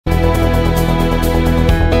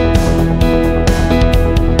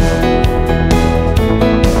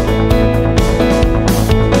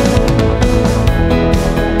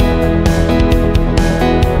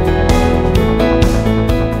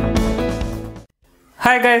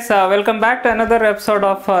Hi guys, welcome back to another episode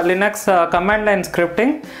of Linux command line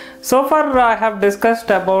scripting. So far I have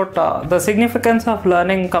discussed about the significance of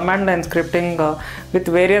learning command line scripting with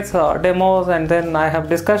various demos, and then I have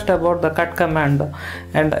discussed about the cut command.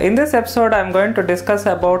 And in this episode I am going to discuss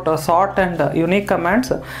about sort and unique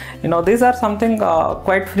commands. These are something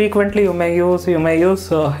quite frequently you may use.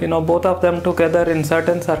 Both of them together in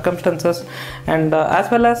certain circumstances, and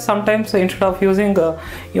as well as sometimes instead of using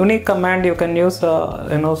unique command you can use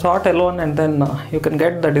sort alone, and then you can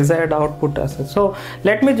get the desired output as well. So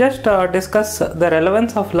let me just discuss the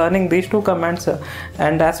relevance of learning these two commands,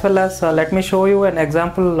 and as well as let me show you an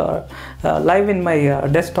example live in my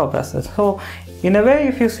desktop as well. So in a way,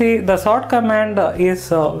 if you see, the sort command is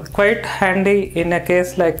quite handy in a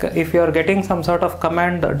case like if you are getting some sort of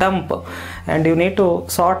command dump and you need to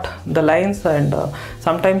sort the lines, and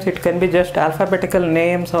sometimes it can be just alphabetical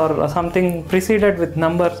names or something preceded with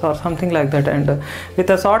numbers or something like that, and with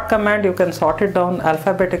a sort command you can sort it down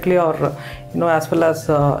alphabetically, or as well as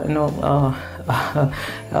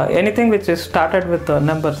anything which is started with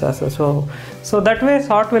numbers as well. So that way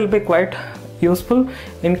sort will be quite useful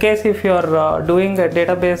in case if you are doing a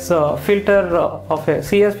database filter of a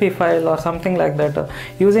CSV file or something like that,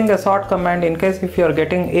 using a sort command. In case if you are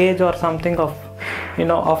getting age or something of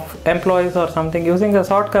of employees or something, using a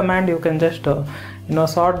sort command you can just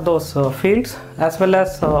sort those fields, as well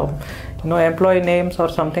as employee names or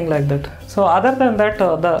something like that. So other than that,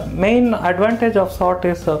 the main advantage of sort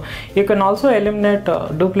is you can also eliminate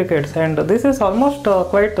duplicates, and this is almost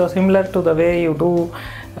quite similar to the way you do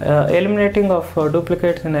eliminating of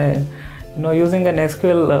duplicates in a using an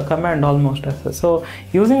SQL command almost. So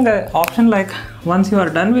using the option like, once you are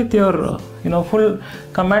done with your full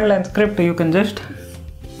command line script, you can just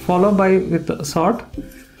follow by with sort.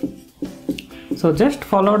 So just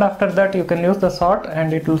followed after that you can use the sort,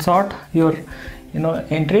 and it will sort your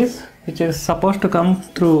entries which is supposed to come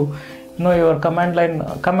through your command line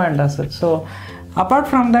command as such. So apart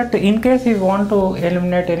from that, in case you want to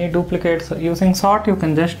eliminate any duplicates using sort, you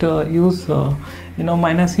can just use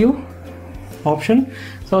 -u option.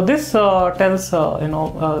 So this tells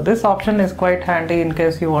this option is quite handy in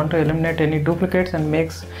case you want to eliminate any duplicates and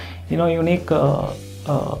makes unique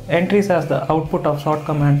entries as the output of sort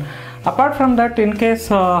command. Apart from that, in case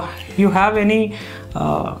you have any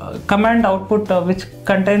command output which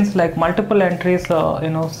contains like multiple entries,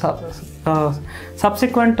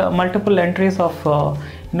 subsequent multiple entries of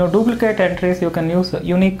duplicate entries, you can use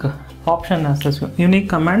unique option as a unique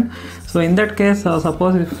command. So in that case,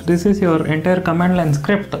 suppose if this is your entire command line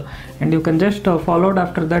script, and you can just followed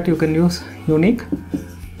after that you can use unique.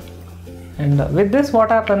 And with this, what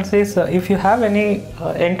happens is if you have any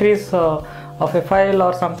entries of a file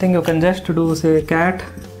or something, you can just do say cat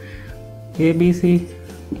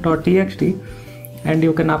abc.txt, and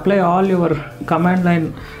you can apply all your command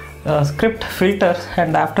line script filters,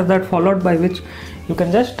 and after that followed by which you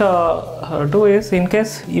can just do is, in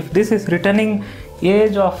case if this is returning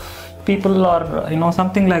age of people or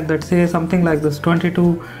something like that, say something like this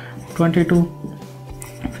 22,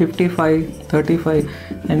 55, 35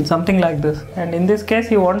 and something like this, and in this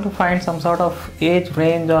case you want to find some sort of age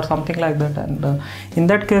range or something like that, and in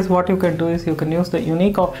that case what you can do is you can use the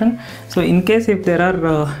unique option. So in case if there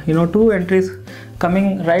are two entries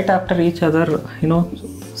coming right after each other,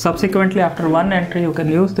 subsequently after one entry, you can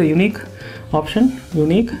use the unique option,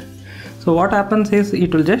 unique. So what happens is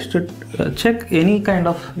it will just check any kind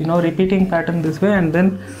of repeating pattern this way, and then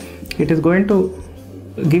it is going to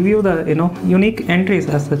give you the unique entries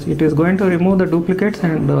as such. It is going to remove the duplicates,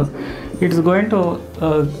 and it is going to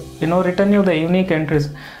return you the unique entries.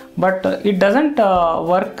 But it doesn't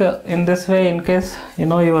work in this way in case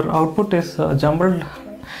your output is jumbled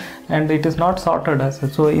and it is not sorted as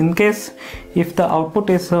such. So in case if the output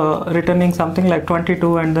is returning something like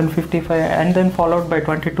 22 and then 55 and then followed by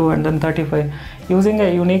 22 and then 35, using a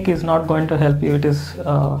unique is not going to help you. It is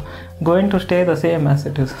going to stay the same as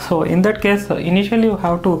it is. So in that case, initially you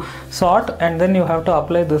have to sort, and then you have to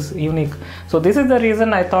apply this unique. So this is the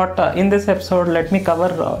reason I thought in this episode let me cover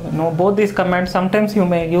both these commands. Sometimes you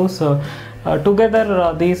may use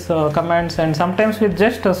together these commands, and sometimes with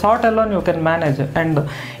just sort alone you can manage. And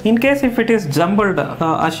in case if it is jumbled,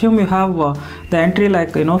 assume you have the entry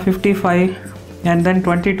like 55 and then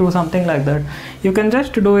 22, something like that. You can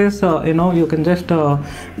just do is you can just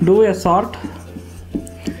do a sort,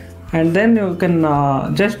 and then you can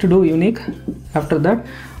just do unique after that,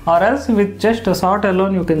 or else with just a sort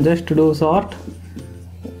alone you can just do sort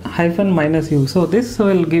 -u. So this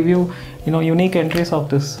will give you unique entries of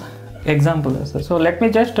this example. So let me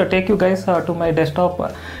just take you guys to my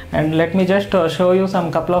desktop and let me just show you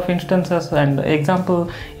some couple of instances and example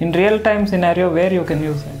in real time scenario where you can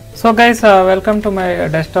use it. So guys, welcome to my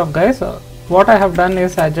desktop guys. What I have done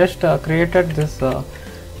is I just created this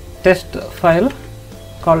test file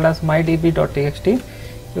called as mydb.txt.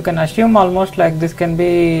 You can assume almost like this can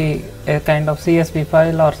be a kind of CSV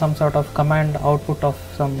file or some sort of command output of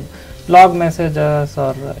some log messages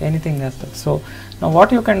or anything as such. So now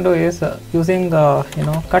what you can do is using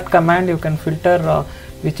cut command, you can filter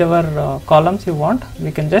whichever columns you want.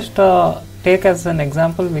 We can just take as an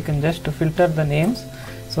example, we can just filter the names.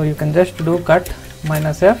 So you can just do cut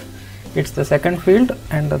 -f, it's the second field,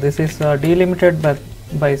 and this is delimited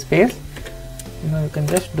by space. You can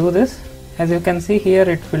just do this. As you can see here,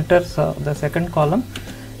 it filters the second column.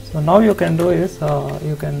 So now you can do is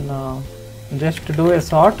you can just do a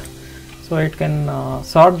sort. So it can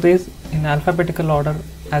sort these in alphabetical order,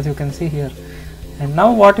 as you can see here. And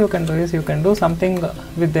now what you can do is you can do something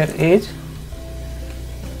with their age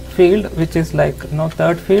field, which is like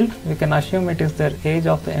third field. We can assume it is their age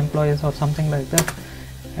of the employees or something like that.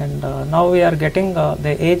 And now we are getting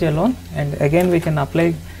the age alone, and again we can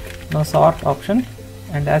apply sort option.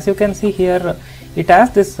 And as you can see here, it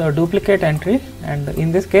has this duplicate entry, and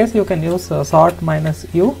in this case you can use sort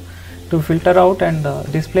 -u to filter out and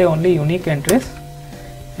display only unique entries.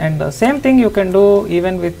 And same thing you can do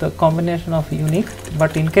even with the combination of unique,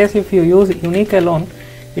 but in case if you use unique alone,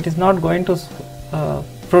 it is not going to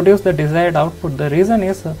produce the desired output. The reason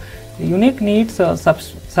is unique needs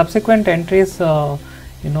subsequent entries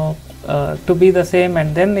to be the same, and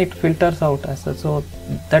then it filters out as such. So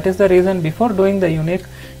that is the reason before doing the unique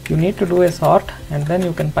you need to do a sort, and then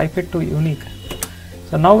you can pipe it to unique.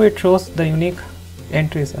 So now it shows the unique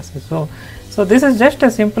entries as well. So this is just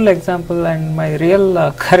a simple example, and my real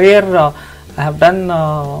career I have done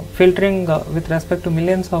filtering with respect to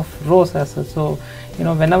millions of rows as well. So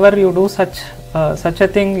whenever you do such a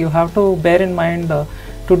thing, you have to bear in mind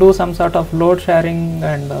to do some sort of load sharing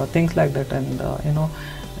and things like that. And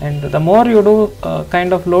and the more you do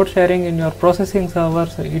kind of load sharing in your processing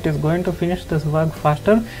servers, it is going to finish this work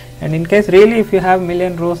faster. And in case really if you have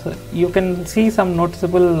million rows, you can see some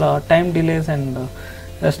noticeable time delays and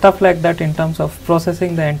stuff like that in terms of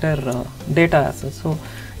processing the entire data assets.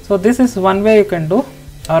 So this is one way you can do,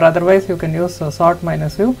 or otherwise you can use sort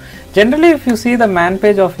 -u. Generally, if you see the man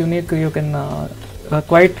page of unique, you can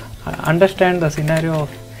quite understand the scenario of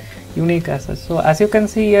unique assets. So as you can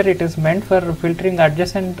see here, it is meant for filtering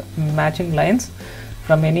adjacent matching lines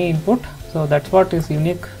from any input. So that's what is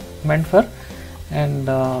unique meant for, and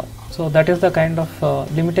so that is the kind of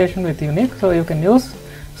limitation with unique. So you can use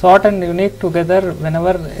sort and unique together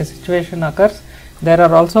whenever a situation occurs. There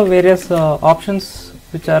are also various options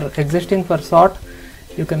which are existing for sort.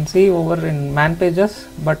 You can see over in man pages,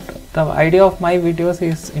 but the idea of my videos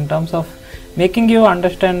is in terms of making you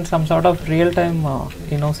understand some sort of real-time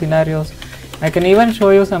scenarios. I can even show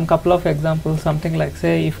you some couple of examples, something like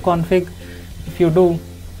say if config. If you do,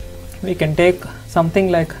 we can take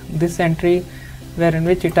something like this entry, where in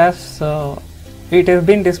which it has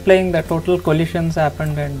been displaying the total collisions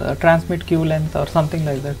happened and transmit queue length or something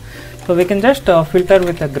like that. So we can just filter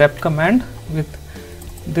with a grep command with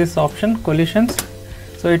this option collisions.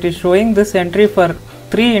 So it is showing this entry for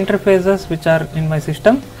 3 interfaces which are in my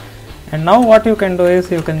system. And now what you can do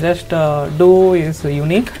is you can just do is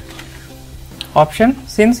unique option.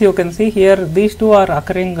 Since you can see here these two are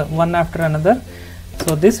occurring one after another,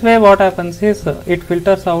 so this way what happens is it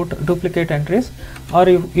filters out duplicate entries. Or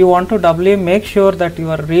if you want to doubly make sure that you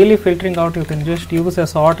are really filtering out, you can just use a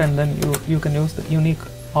sort, and then you can use the unique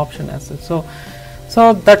option as such. So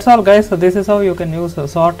that's all guys. So this is how you can use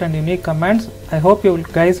sort and unique commands. I hope you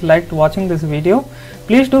guys liked watching this video.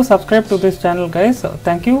 Please do subscribe to this channel guys.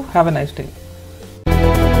 Thank you. Have a nice day.